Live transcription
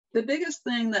The biggest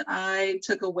thing that I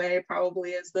took away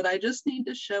probably is that I just need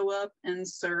to show up and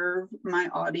serve my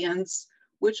audience,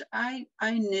 which I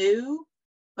knew,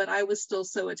 but I was still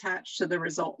so attached to the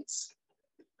results.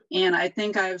 And I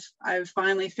think I've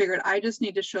finally figured I just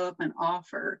need to show up and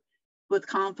offer with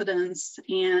confidence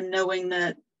and knowing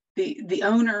that the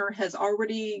owner has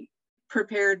already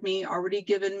prepared me, already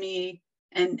given me,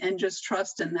 and just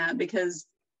trust in that, because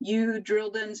you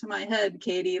drilled into my head,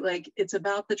 Katie, like it's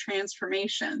about the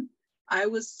transformation. I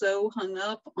was so hung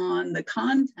up on the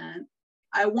content.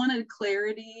 I wanted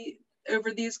clarity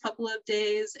over these couple of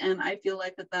days, and I feel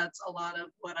like that's a lot of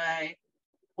what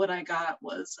I got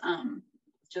was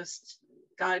just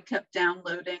God kept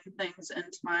downloading things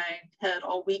into my head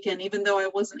all weekend, even though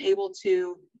I wasn't able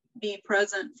to be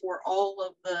present for all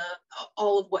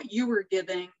of what you were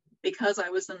giving, because I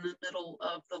was in the middle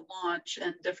of the launch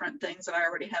and different things that I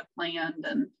already had planned.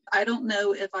 And I don't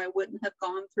know if I wouldn't have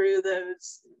gone through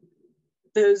those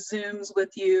Zooms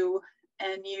with you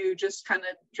and you just kind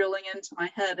of drilling into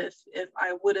my head if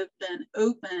I would have been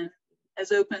open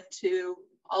to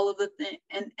all of the things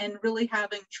and really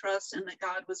having trust in that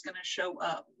God was going to show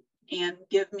up and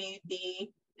give me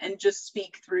and just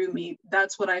speak through me.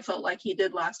 That's what I felt like he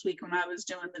did last week when I was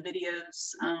doing the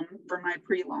videos for my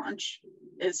pre-launch,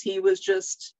 is he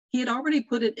had already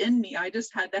put it in me. I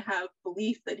just had to have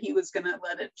belief that he was going to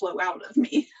let it flow out of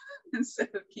me instead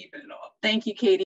of keeping it off. Thank you, Katie.